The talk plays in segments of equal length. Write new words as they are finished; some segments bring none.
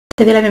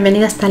Te doy la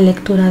bienvenida a esta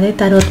lectura de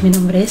tarot. Mi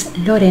nombre es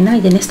Lorena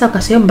y en esta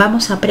ocasión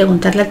vamos a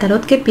preguntarle al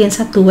tarot qué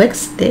piensa tu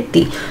ex de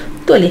ti.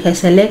 Tú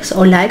eliges el ex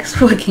o la ex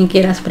por quien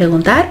quieras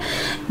preguntar.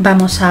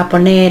 Vamos a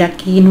poner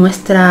aquí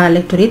nuestra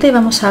lecturita y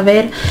vamos a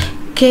ver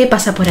qué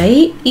pasa por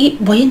ahí, y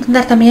voy a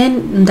intentar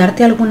también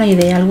darte alguna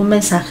idea, algún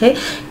mensaje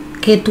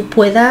que tú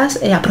puedas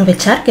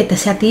aprovechar, que te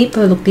sea a ti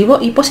productivo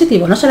y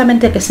positivo. No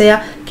solamente que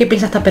sea qué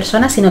piensa esta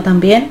persona, sino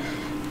también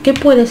qué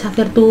puedes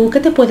hacer tú, qué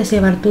te puedes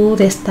llevar tú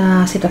de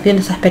esta situación,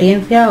 de esta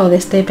experiencia o de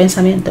este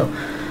pensamiento.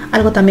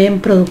 Algo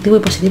también productivo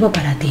y positivo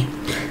para ti.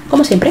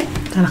 Como siempre,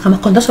 trabajamos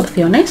con dos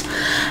opciones.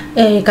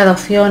 Cada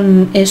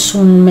opción es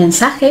un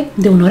mensaje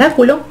de un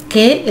oráculo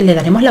que le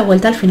daremos la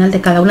vuelta al final de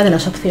cada una de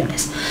las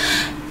opciones.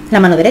 La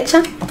mano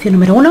derecha, opción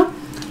número 1.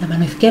 La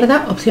mano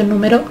izquierda, opción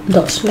número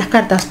 2. Las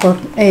cartas por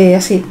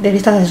así de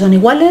vistas son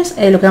iguales,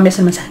 lo que cambia es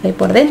el mensaje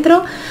por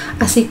dentro,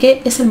 así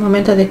que es el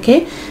momento de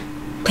que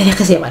te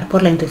dejes llevar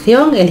por la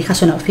intuición,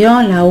 elijas una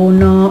opción, la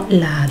 1,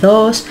 la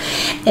 2.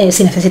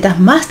 Si necesitas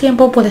más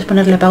tiempo puedes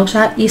ponerle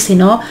pausa, y si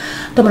no,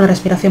 toma una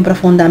respiración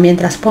profunda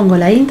mientras pongo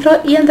la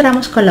intro y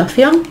entramos con la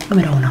opción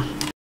número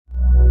 1.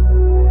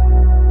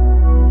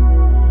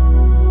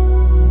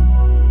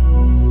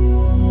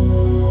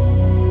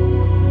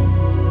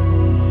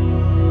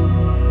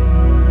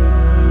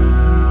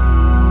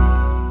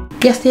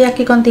 Ya estoy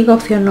aquí contigo,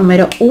 opción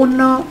número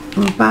 1.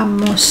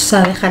 Vamos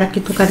a dejar aquí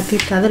tu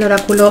cartita del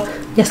oráculo.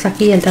 Ya está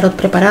aquí el tarot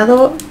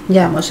preparado.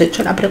 Ya hemos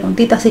hecho la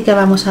preguntita, así que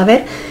vamos a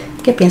ver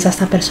qué piensa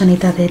esta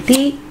personita de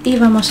ti. Y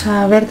vamos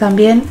a ver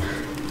también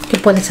qué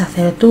puedes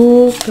hacer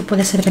tú, qué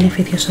puede ser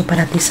beneficioso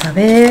para ti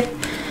saber.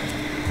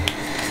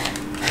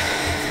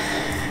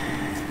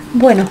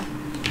 Bueno,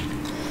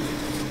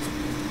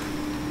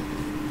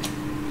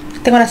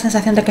 tengo la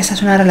sensación de que esta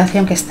es una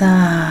relación que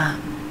está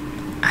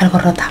algo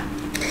rota.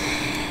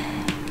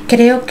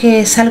 Creo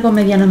que es algo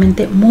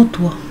medianamente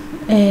mutuo.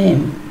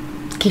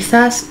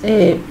 Quizás,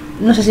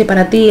 no sé si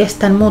para ti es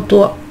tan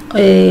mutuo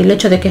el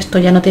hecho de que esto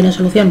ya no tiene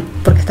solución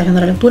porque estás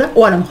viendo la lectura,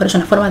 o a lo mejor es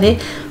una forma de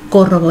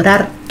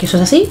corroborar que eso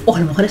es así, o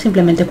a lo mejor es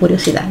simplemente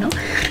curiosidad, ¿no?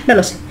 No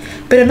lo sé.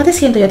 Pero no te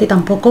siento yo a ti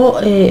tampoco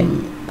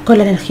con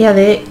la energía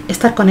de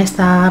estar con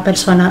esta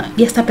persona,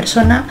 y esta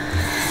persona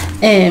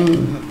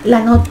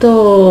la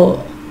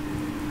noto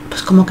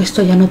pues como que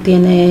esto ya no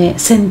tiene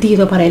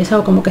sentido para él. Es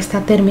algo como que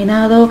está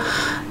terminado,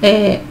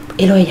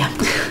 él o ella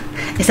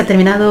está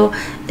terminado,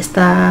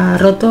 está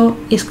roto,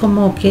 y es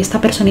como que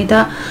esta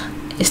personita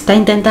está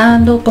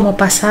intentando como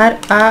pasar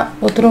a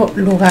otro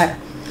lugar.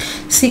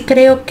 Sí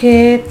creo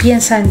que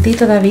piensa en ti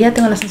todavía,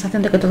 tengo la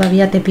sensación de que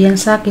todavía te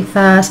piensa,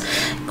 quizás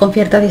con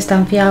cierta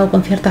distancia o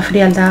con cierta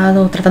frialdad,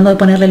 o tratando de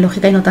ponerle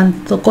lógica y no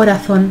tanto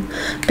corazón,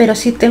 pero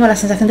sí tengo la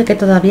sensación de que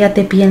todavía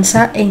te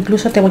piensa. E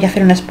incluso te voy a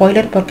hacer un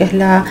spoiler porque es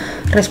la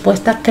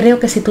respuesta. Creo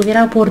que si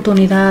tuviera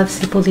oportunidad,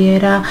 si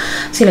pudiera,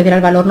 si le diera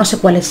el valor, no sé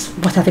cuál es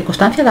vuestra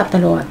circunstancia,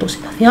 adáptalo a tu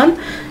situación,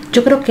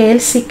 yo creo que él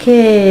sí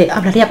que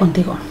hablaría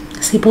contigo,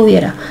 si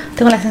pudiera.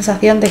 Tengo la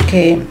sensación de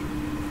que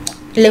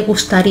le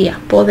gustaría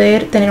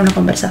poder tener una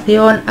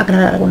conversación,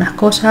 aclarar algunas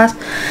cosas,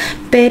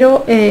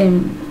 pero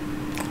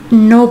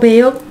no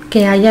veo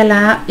que haya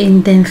la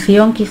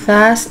intención,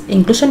 quizás,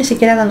 incluso ni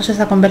siquiera dándose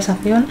esa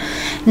conversación,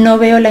 no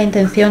veo la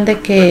intención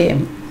de que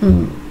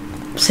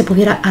se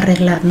pudiera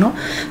arreglar, ¿no?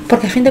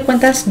 Porque a fin de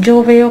cuentas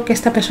yo veo que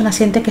esta persona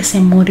siente que se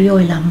murió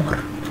el amor,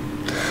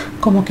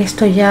 como que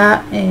esto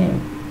ya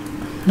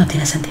no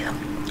tiene sentido,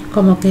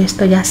 como que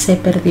esto ya se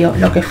perdió,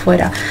 lo que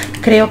fuera.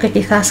 Creo que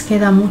quizás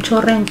queda mucho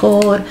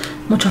rencor,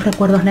 muchos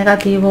recuerdos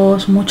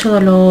negativos, mucho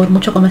dolor,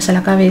 mucho comerse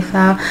la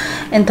cabeza.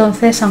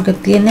 Entonces, aunque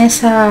tiene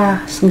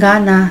esas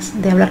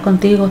ganas de hablar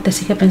contigo, te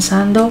sigue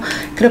pensando.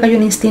 Creo que hay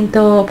un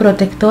instinto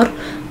protector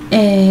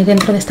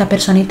dentro de esta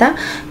personita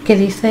que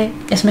dice: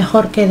 es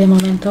mejor que de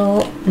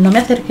momento no me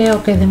acerque,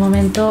 o que de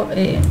momento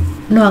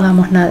no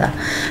hagamos nada.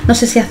 No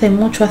sé si hace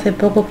mucho, hace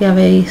poco que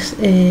habéis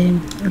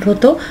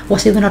roto, o ha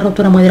sido una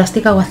ruptura muy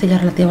drástica, o hace ya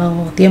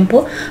relativo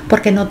tiempo,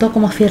 porque noto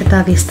como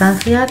cierta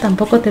distancia.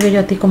 Tampoco te veo yo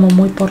a ti como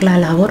muy por la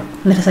labor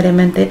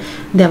necesariamente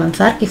de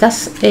avanzar.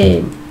 Quizás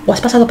o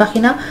has pasado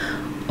página,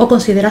 o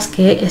consideras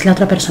que es la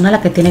otra persona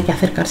la que tiene que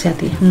acercarse a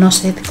ti. No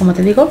sé, como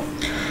te digo,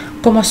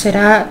 cómo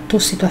será tu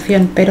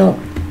situación, pero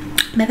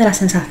me da la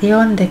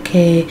sensación de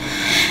que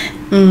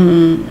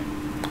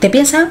te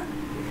piensa.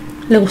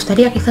 Le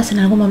gustaría quizás en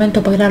algún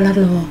momento poder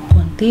hablarlo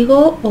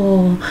contigo,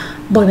 o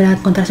volver a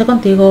encontrarse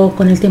contigo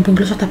con el tiempo,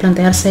 incluso hasta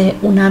plantearse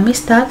una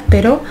amistad,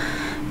 pero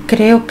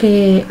creo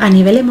que a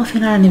nivel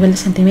emocional, a nivel de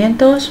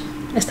sentimientos,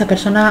 esta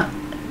persona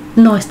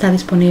no está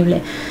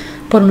disponible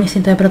por un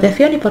instinto de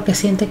protección y porque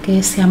siente que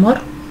ese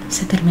amor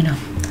se terminó.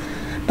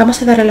 Vamos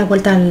a darle la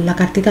vuelta a la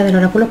cartita del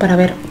oráculo para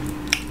ver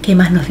qué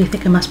más nos dice,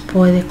 qué más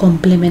puede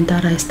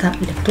complementar a esta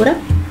lectura.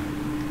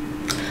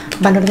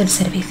 Valor del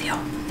servicio.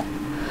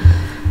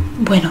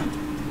 Bueno,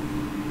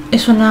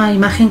 es una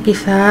imagen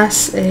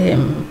quizás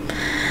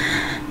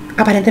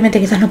aparentemente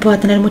quizás no pueda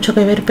tener mucho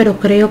que ver, pero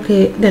creo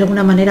que de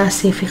alguna manera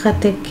sí.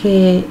 Fíjate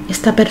que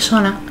esta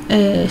persona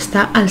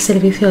está al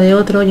servicio de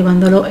otro,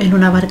 llevándolo en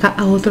una barca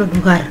a otro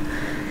lugar.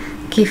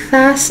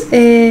 Quizás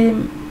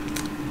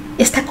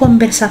esta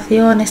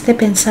conversación, este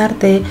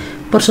pensarte,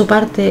 por su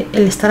parte,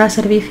 el estar al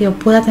servicio,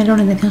 pueda tener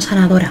una intención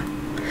sanadora.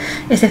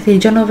 Es decir,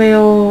 yo no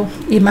veo,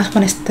 y más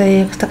con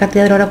esta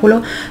cartilla del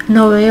oráculo,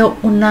 no veo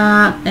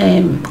una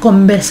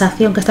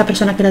conversación que esta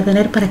persona quiera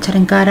tener para echar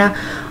en cara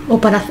o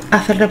para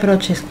hacer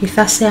reproches.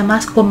 Quizás sea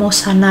más como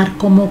sanar,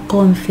 como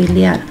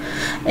conciliar.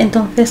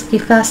 Entonces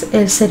quizás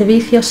el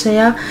servicio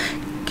sea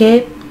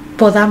que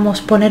podamos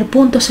poner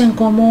puntos en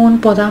común,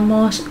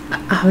 podamos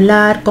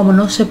hablar como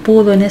no se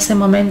pudo en ese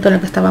momento en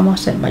el que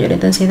estábamos en mayor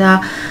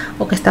intensidad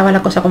o que estaba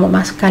la cosa como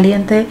más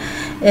caliente.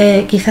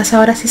 Quizás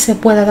ahora sí se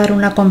pueda dar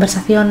una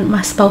conversación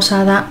más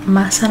pausada,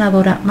 más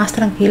sanadora, más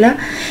tranquila,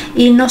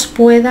 y nos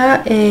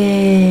pueda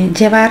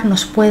llevar,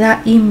 nos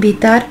pueda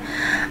invitar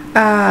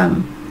a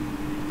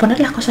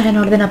poner las cosas en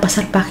orden, a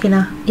pasar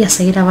página y a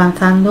seguir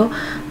avanzando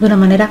de una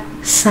manera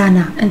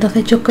sana.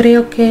 Entonces yo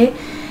creo que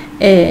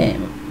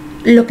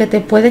lo que te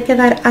puede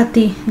quedar a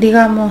ti,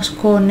 digamos,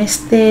 con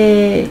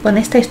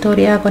esta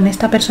historia, con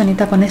esta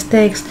personita, con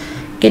este ex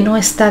que no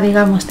está,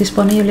 digamos,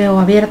 disponible o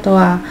abierto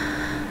a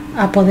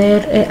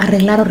poder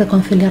arreglar o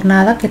reconciliar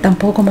nada, que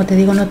tampoco, como te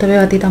digo, no te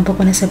veo a ti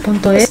tampoco en ese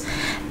punto, es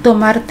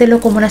tomártelo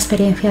como una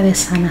experiencia de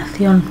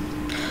sanación.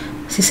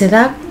 Si se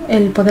da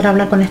el poder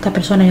hablar con esta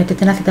persona y a ti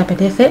te nace y te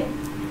apetece,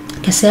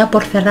 que sea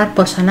por cerrar,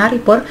 por sanar y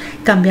por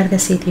cambiar de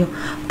sitio,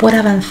 por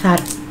avanzar,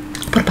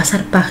 por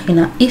pasar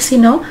página. Y si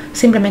no,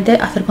 simplemente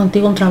hacer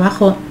contigo un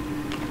trabajo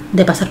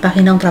de pasar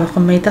página, un trabajo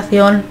en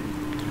meditación,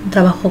 un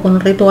trabajo con un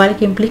ritual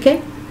que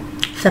implique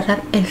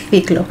cerrar el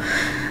ciclo,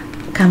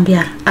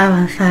 cambiar,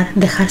 avanzar,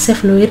 dejarse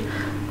fluir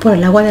por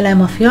el agua de la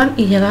emoción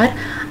y llegar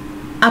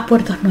a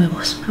puertos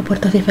nuevos, a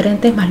puertos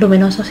diferentes, más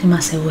luminosos y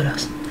más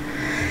seguros.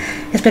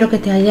 Espero que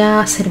te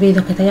haya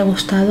servido, que te haya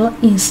gustado,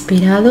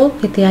 inspirado,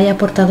 que te haya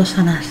aportado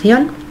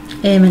sanación.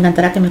 Me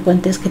encantará que me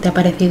cuentes qué te ha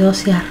parecido,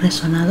 si has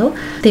resonado.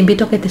 Te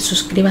invito a que te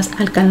suscribas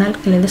al canal,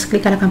 que le des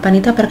clic a la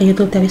campanita para que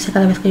YouTube te avise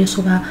cada vez que yo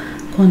suba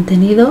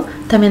contenido.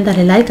 También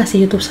dale like, así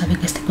YouTube sabe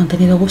que este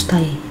contenido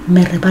gusta y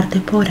me reparte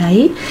por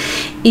ahí.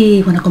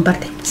 Y bueno,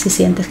 comparte si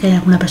sientes que hay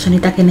alguna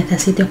personita que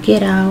necesite o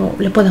quiera o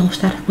le pueda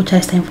gustar escuchar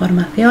esta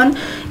información.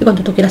 Y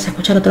cuando tú quieras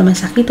escuchar otro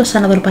mensajito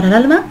sanador para el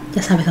alma,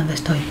 ya sabes dónde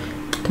estoy.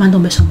 Te mando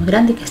un beso muy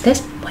grande y que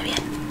estés muy bien.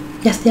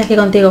 Ya estoy aquí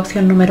contigo,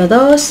 opción número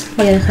 2.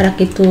 Voy a dejar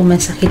aquí tu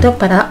mensajito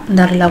para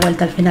darle la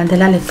vuelta al final de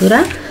la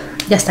lectura.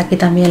 Ya está aquí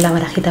también la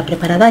barajita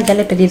preparada. Ya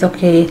le he pedido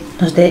que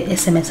nos dé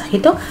ese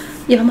mensajito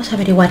y vamos a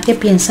averiguar qué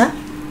piensa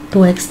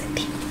tu ex de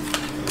ti.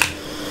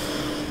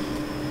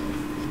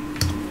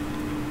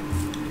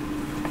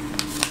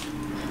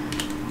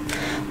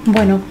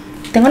 Bueno,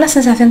 tengo la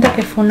sensación de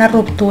que fue una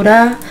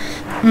ruptura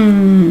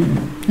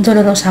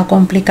dolorosa o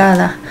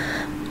complicada.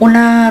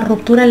 Una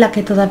ruptura en la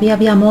que todavía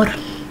había amor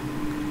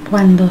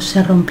cuando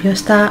se rompió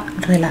esta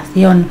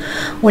relación,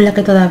 o en la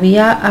que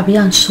todavía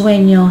habían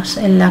sueños,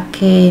 en la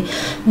que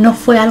no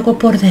fue algo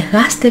por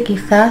desgaste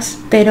quizás,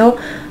 pero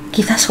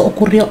quizás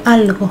ocurrió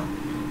algo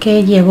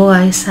que llevó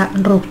a esa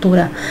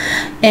ruptura.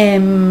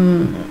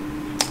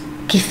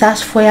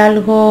 Quizás fue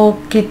algo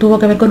que tuvo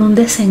que ver con un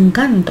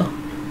desencanto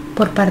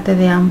por parte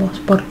de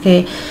ambos,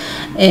 porque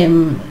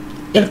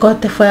el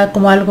corte fue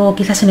como algo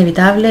quizás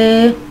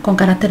inevitable, con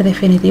carácter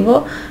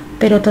definitivo,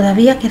 pero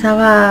todavía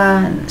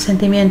quedaban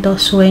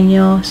sentimientos,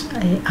 sueños,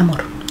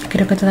 amor.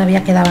 Creo que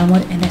todavía quedaba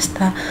amor en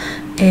esta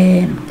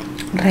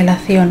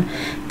relación.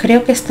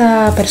 Creo que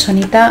esta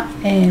personita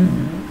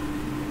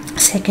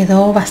se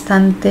quedó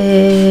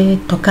bastante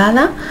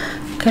tocada.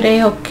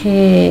 Creo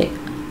que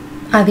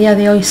a día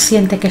de hoy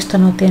siente que esto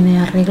no tiene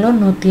arreglo,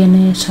 no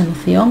tiene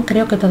solución.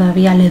 Creo que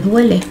todavía le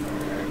duele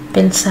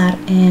pensar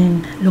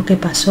en lo que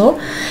pasó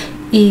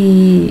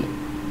y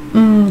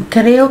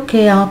creo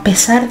que a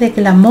pesar de que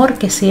el amor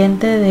que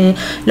siente, de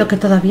lo que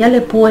todavía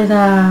le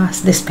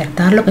puedas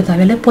despertar, lo que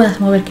todavía le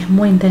puedas mover, que es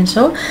muy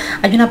intenso,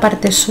 hay una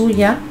parte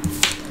suya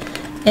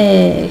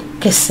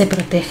que se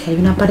protege, hay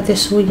una parte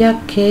suya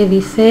que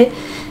dice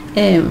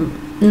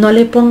no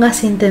le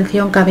pongas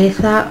intención,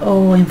 cabeza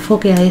o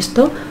enfoque a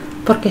esto,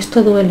 porque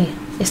esto duele.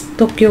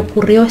 Esto que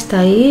ocurrió está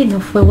ahí, no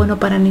fue bueno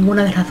para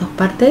ninguna de las dos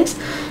partes,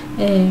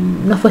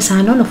 no fue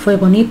sano, no fue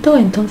bonito.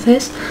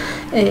 Entonces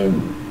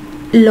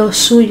lo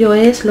suyo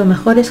es, lo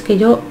mejor es que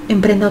yo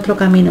emprenda otro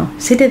camino.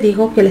 Si te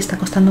digo que le está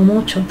costando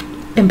mucho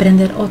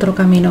emprender otro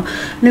camino,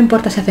 no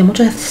importa si hace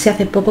mucho, si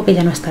hace poco, que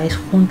ya no estáis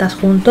juntas,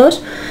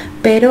 juntos,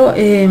 pero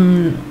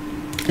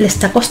le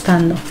está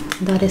costando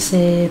dar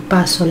ese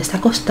paso, le está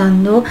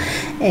costando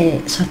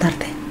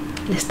soltarte,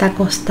 le está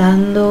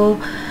costando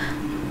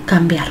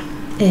cambiar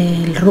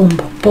el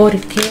rumbo,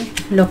 porque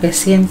lo que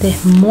siente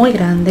es muy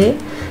grande,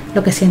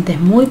 lo que siente es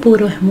muy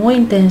puro, es muy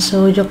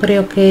intenso. Yo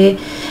creo que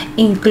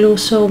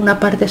incluso una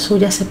parte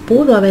suya se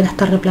pudo haber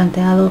hasta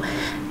replanteado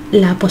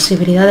la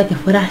posibilidad de que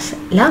fueras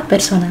la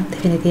persona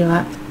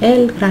definitiva,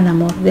 el gran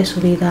amor de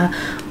su vida,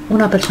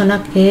 una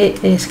persona que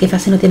es,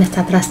 quizás si no tiene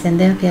esta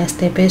trascendencia,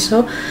 este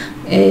peso,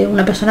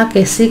 una persona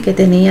que sí que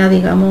tenía,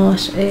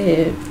 digamos,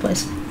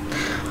 pues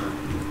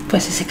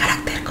ese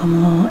carácter,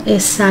 como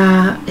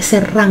ese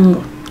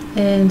rango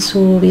en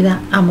su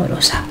vida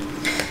amorosa.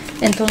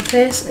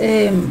 Entonces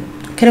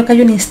creo que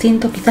hay un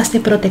instinto quizás de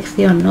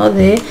protección, ¿no?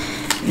 De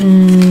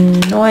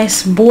no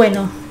es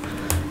bueno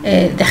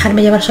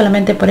dejarme llevar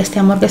solamente por este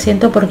amor que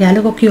siento, porque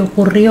algo que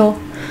ocurrió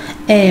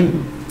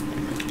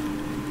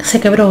se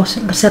quebró,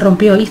 se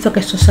rompió, hizo que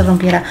esto se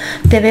rompiera.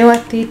 Te veo a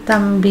ti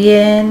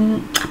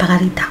también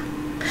apagadita,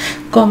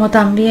 como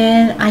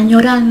también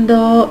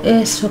añorando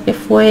eso que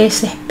fue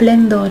ese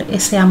esplendor,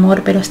 ese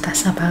amor, pero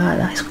estás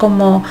apagada. Es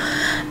como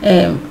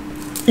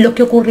lo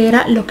que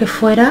ocurriera, lo que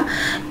fuera,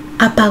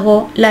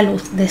 apagó la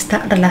luz de esta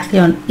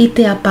relación y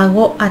te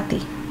apagó a ti.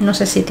 No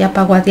sé si te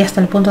apagó a ti hasta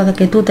el punto de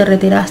que tú te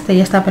retiraste y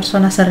esta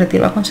persona se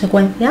retiró a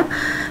consecuencia,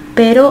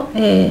 pero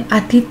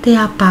a ti te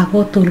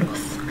apagó tu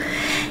luz.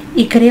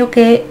 Y creo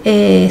que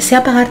ese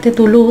apagarte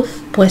tu luz,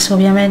 pues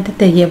obviamente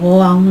te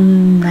llevó a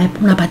una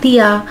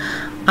apatía,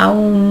 a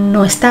un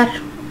no estar,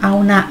 a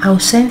una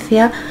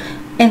ausencia.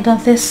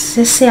 Entonces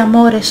ese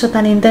amor, eso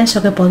tan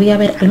intenso que podía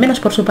haber, al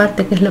menos por su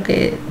parte, que es lo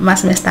que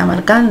más me está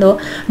marcando,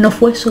 no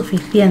fue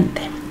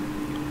suficiente.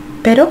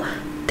 Pero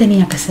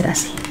tenía que ser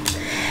así.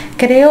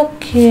 Creo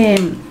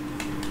que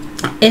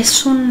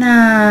es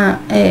una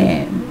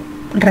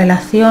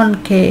relación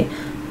que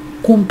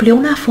cumplió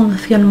una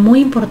función muy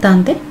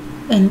importante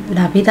en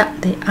la vida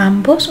de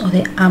ambos o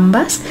de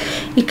ambas,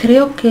 y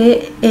creo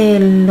que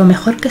lo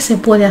mejor que se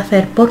puede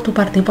hacer por tu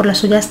parte y por la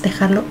suya es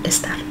dejarlo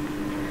estar,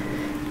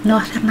 no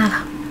hacer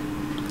nada.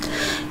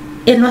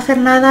 El no hacer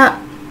nada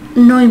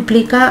no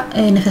implica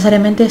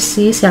necesariamente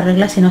si se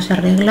arregla, si no se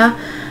arregla,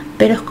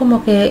 pero es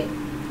como que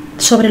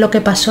sobre lo que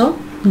pasó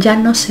ya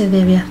no se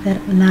debe hacer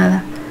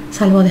nada,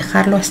 salvo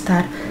dejarlo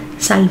estar,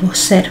 salvo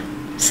ser,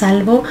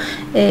 salvo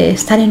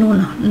estar en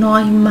uno. No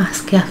hay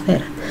más que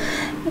hacer.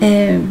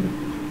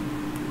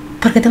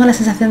 Porque tengo la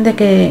sensación de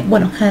que,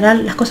 bueno, en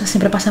general las cosas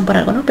siempre pasan por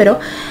algo, ¿no?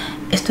 Pero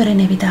esto era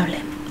inevitable,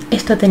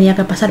 esto tenía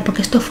que pasar,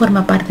 porque esto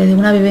forma parte de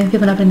una vivencia,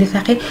 de un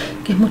aprendizaje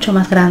que es mucho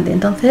más grande.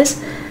 Entonces,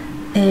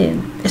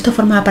 esto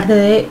forma parte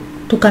de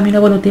tu camino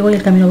evolutivo y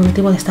el camino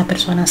evolutivo de esta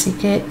persona. Así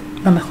que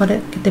lo mejor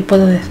que te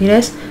puedo decir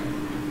es: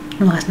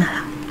 no hagas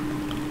nada.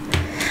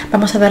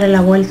 Vamos a darle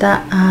la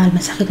vuelta al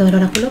mensajito del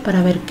oráculo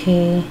para ver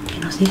qué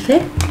nos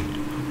dice.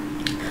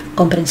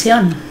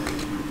 Comprensión.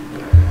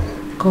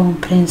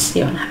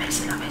 Comprensión, a ver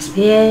si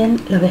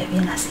lo ves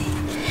bien así.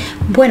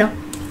 Bueno,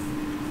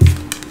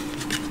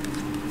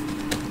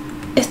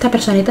 esta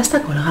personita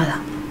está colgada,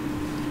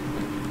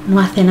 no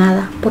hace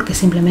nada porque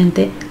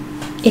simplemente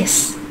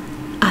es,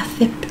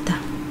 acepta,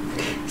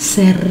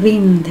 se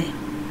rinde,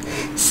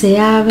 se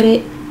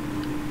abre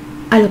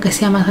a lo que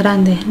sea más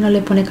grande, no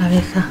le pone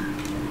cabeza,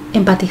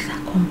 empatiza,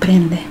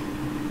 comprende.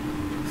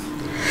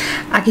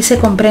 Aquí se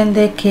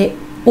comprende que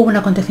hubo un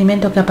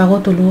acontecimiento que apagó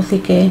tu luz y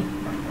que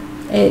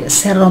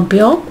se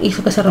rompió,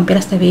 hizo que se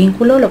rompiera este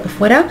vínculo, lo que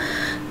fuera.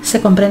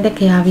 Se comprende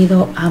que ha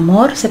habido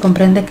amor, se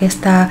comprende que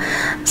esta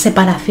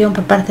separación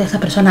por parte de esta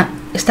persona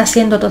está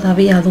siendo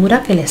todavía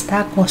dura, que le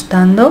está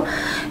costando,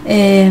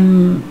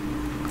 que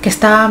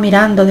está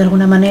mirando de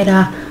alguna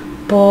manera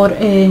por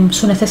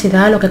su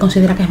necesidad, lo que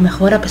considera que es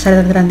mejor, a pesar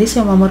del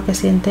grandísimo amor que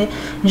siente.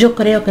 Yo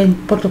creo que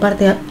por tu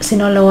parte, si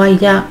no lo hay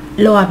ya,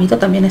 lo ha habido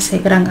también ese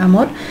gran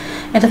amor.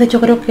 Entonces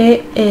yo creo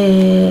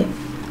que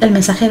el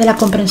mensaje de la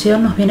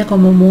comprensión nos viene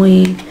como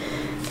muy,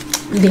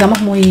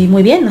 digamos,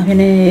 muy bien, nos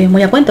viene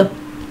muy a cuento,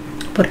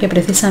 porque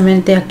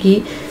precisamente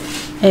aquí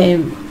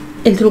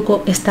el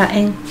truco está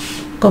en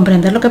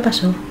comprender lo que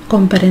pasó,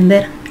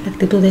 comprender la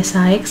actitud de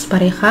esa ex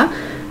pareja,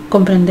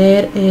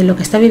 comprender lo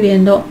que está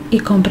viviendo y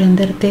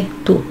comprenderte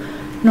tú.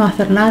 No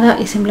hacer nada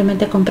y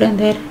simplemente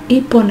comprender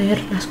y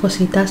poner las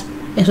cositas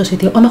en su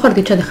sitio, o mejor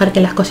dicho, dejar que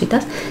las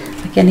cositas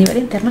aquí a nivel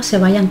interno se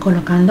vayan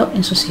colocando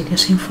en su sitio,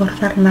 sin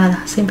forzar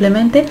nada,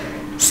 simplemente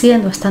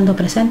siendo, estando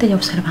presente y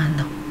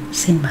observando,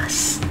 sin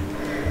más.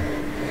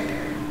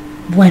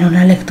 Bueno,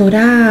 una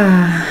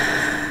lectura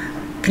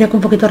creo que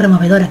un poquito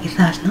removedora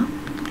quizás, ¿no?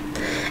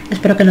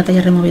 Espero que no te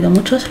haya removido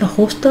mucho, es lo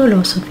justo,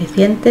 lo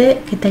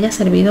suficiente, que te haya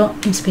servido,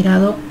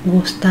 inspirado,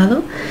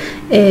 gustado.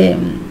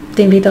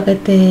 Te invito a que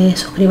te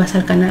suscribas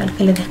al canal,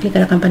 que le des clic a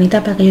la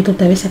campanita para que YouTube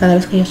te avise cada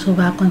vez que yo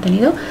suba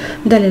contenido.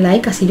 Dale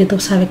like, así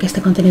YouTube sabe que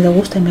este contenido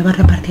gusta y me va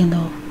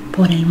repartiendo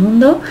por el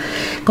mundo.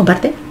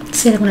 Comparte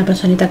si hay alguna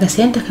personita que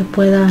sientes que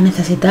pueda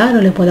necesitar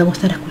o le pueda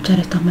gustar escuchar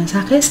estos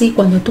mensajes, y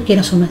cuando tú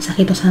quieras un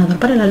mensajito sanador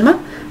para el alma,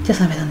 ya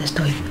sabes dónde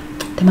estoy.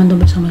 Te mando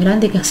un beso muy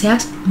grande y que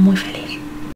seas muy feliz.